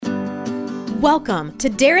Welcome to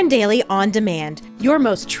Darren Daily On Demand, your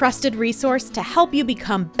most trusted resource to help you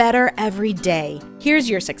become better every day. Here's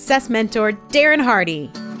your success mentor, Darren Hardy.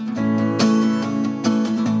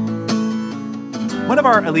 One of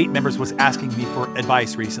our elite members was asking me for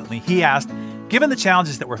advice recently. He asked, given the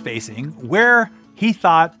challenges that we're facing, where he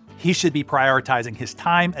thought he should be prioritizing his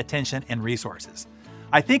time, attention, and resources.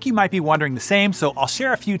 I think you might be wondering the same, so I'll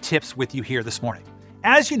share a few tips with you here this morning.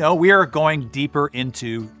 As you know, we are going deeper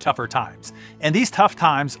into tougher times. And these tough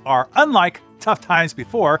times are unlike tough times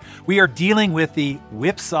before. We are dealing with the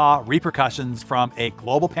whipsaw repercussions from a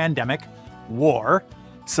global pandemic, war,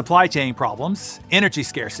 supply chain problems, energy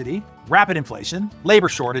scarcity, rapid inflation, labor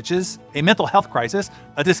shortages, a mental health crisis,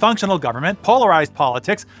 a dysfunctional government, polarized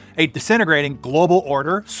politics, a disintegrating global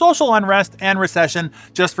order, social unrest, and recession,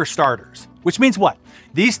 just for starters. Which means what?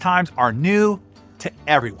 These times are new to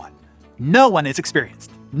everyone. No one is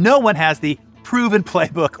experienced. No one has the proven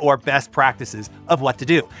playbook or best practices of what to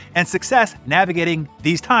do. And success navigating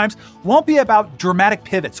these times won't be about dramatic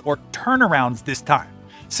pivots or turnarounds this time.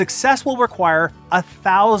 Success will require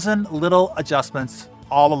 1,000 little adjustments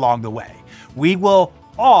all along the way. We will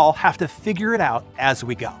all have to figure it out as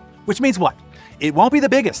we go. Which means what? It won't be the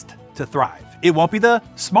biggest to thrive. It won't be the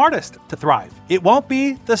smartest to thrive. It won't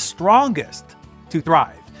be the strongest to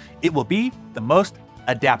thrive. It will be the most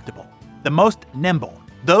adaptable, the most nimble,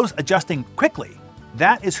 those adjusting quickly.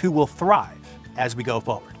 That is who will thrive as we go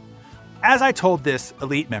forward. As I told this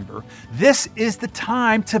elite member, this is the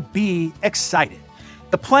time to be excited.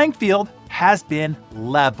 The playing field has been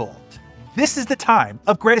leveled. This is the time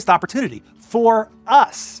of greatest opportunity for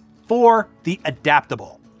us, for the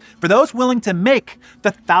adaptable, for those willing to make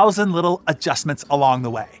the 1,000 little adjustments along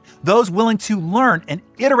the way, those willing to learn and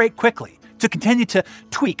iterate quickly, to continue to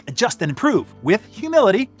tweak, adjust, and improve with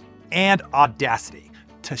humility and audacity,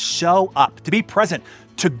 to show up, to be present,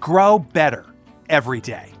 to grow better every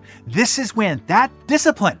day. This is when that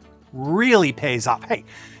discipline really pays off. Hey,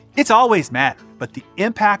 it's always mattered, but the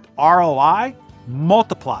impact ROI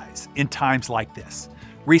multiplies in times like this.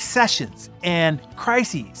 Recessions and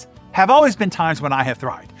crises have always been times when I have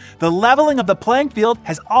thrived. The leveling of the playing field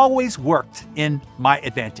has always worked in my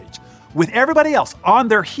advantage. With everybody else on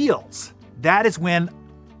their heels, that is when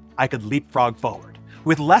I could leapfrog forward.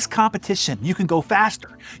 With less competition, you can go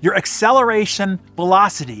faster. Your acceleration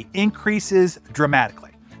velocity increases dramatically.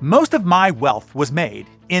 Most of my wealth was made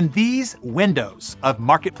in these windows of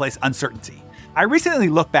marketplace uncertainty. I recently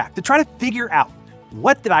looked back to try to figure out,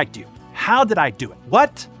 what did I do? How did I do it?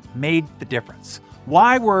 What made the difference?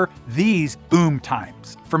 Why were these boom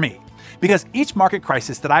times for me? Because each market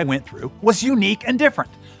crisis that I went through was unique and different.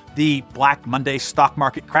 The Black Monday stock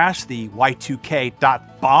market crash, the Y2K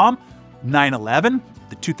dot bomb, 9/11,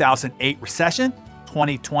 the 2008 recession,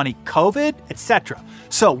 2020 COVID, etc.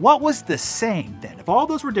 So what was the same then? If all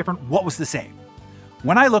those were different, what was the same?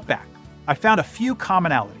 When I look back, I found a few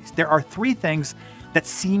commonalities. There are 3 things that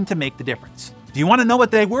seem to make the difference. Do you want to know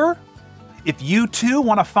what they were? If you too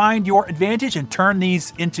want to find your advantage and turn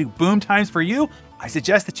these into boom times for you, I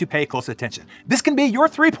suggest that you pay close attention. This can be your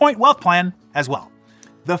 3-point wealth plan as well.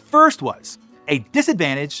 The first was a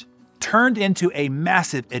disadvantage turned into a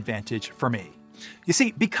massive advantage for me. You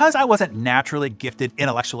see, because I wasn't naturally gifted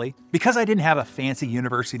intellectually, because I didn't have a fancy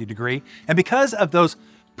university degree, and because of those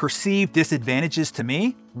perceived disadvantages to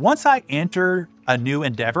me, once I enter a new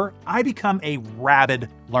endeavor, I become a rabid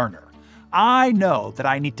learner. I know that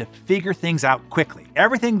I need to figure things out quickly.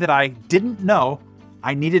 Everything that I didn't know,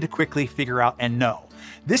 I needed to quickly figure out and know.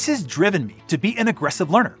 This has driven me to be an aggressive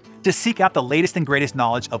learner, to seek out the latest and greatest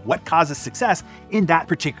knowledge of what causes success in that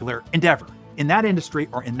particular endeavor, in that industry,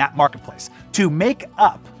 or in that marketplace, to make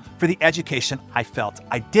up for the education I felt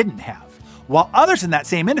I didn't have, while others in that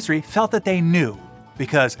same industry felt that they knew.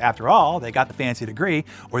 Because after all, they got the fancy degree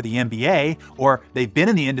or the MBA, or they've been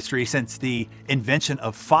in the industry since the invention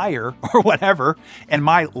of fire or whatever, and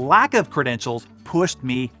my lack of credentials pushed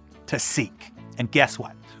me to seek. And guess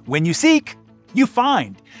what? When you seek, you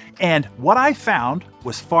find. And what I found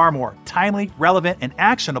was far more timely, relevant, and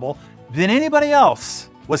actionable than anybody else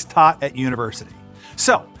was taught at university.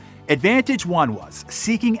 So, advantage 1 was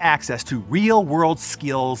seeking access to real-world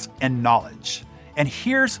skills and knowledge. And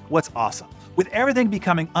here's what's awesome. With everything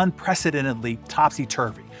becoming unprecedentedly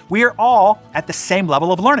topsy-turvy, we are all at the same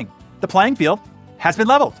level of learning. The playing field has been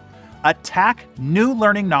leveled. Attack new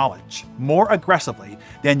learning knowledge more aggressively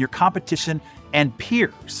than your competition and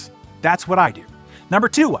peers. That's what I do. Number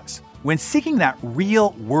 2 was, when seeking that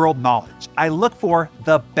real-world knowledge, I look for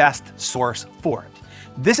the best source for it.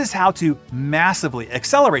 This is how to massively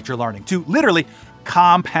accelerate your learning, to literally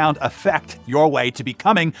compound effect your way to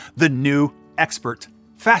becoming the new expert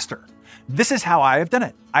faster. This is how I have done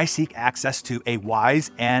it. I seek access to a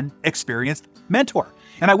wise and experienced mentor.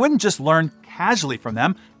 And I wouldn't just learn casually from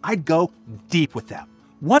them, I'd go deep with them.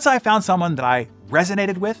 Once I found someone that I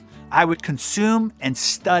resonated with, I would consume and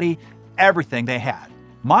study everything they had.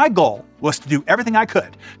 My goal was to do everything I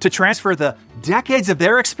could to transfer the decades of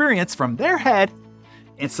their experience from their head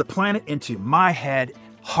and supplant it into my head,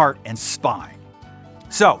 heart, and spine.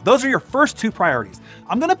 So those are your first two priorities.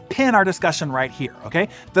 I'm gonna pin our discussion right here, okay?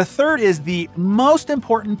 The third is the most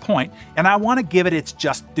important point, and I wanna give it its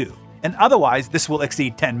just due. And otherwise, this will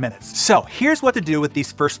exceed 10 minutes. So here's what to do with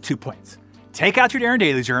these first 2 points. Take out your Darren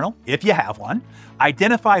Daily Journal, if you have one.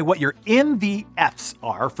 Identify what your MVFs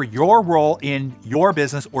are for your role in your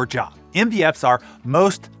business or job. MVFs are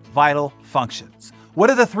most vital functions. What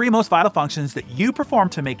are the 3 most vital functions that you perform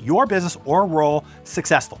to make your business or role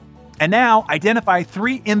successful? And now identify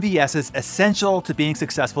 3 MVSs essential to being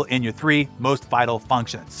successful in your 3 most vital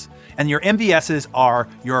functions. And your MVSs are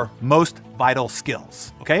your most vital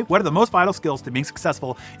skills, okay? What are the most vital skills to being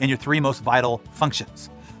successful in your 3 most vital functions?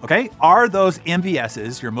 Okay, are those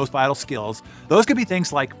MVSs, your most vital skills, those could be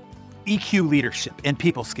things like EQ leadership and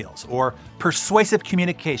people skills, or persuasive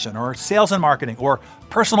communication, or sales and marketing, or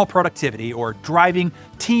personal productivity, or driving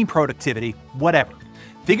team productivity, whatever.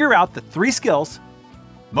 Figure out the 3 skills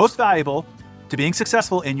most valuable to being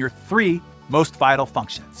successful in your 3 most vital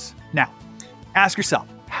functions. Now, ask yourself,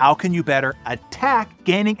 how can you better attack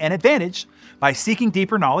gaining an advantage by seeking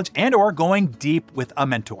deeper knowledge and or going deep with a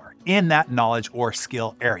mentor in that knowledge or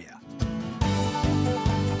skill area?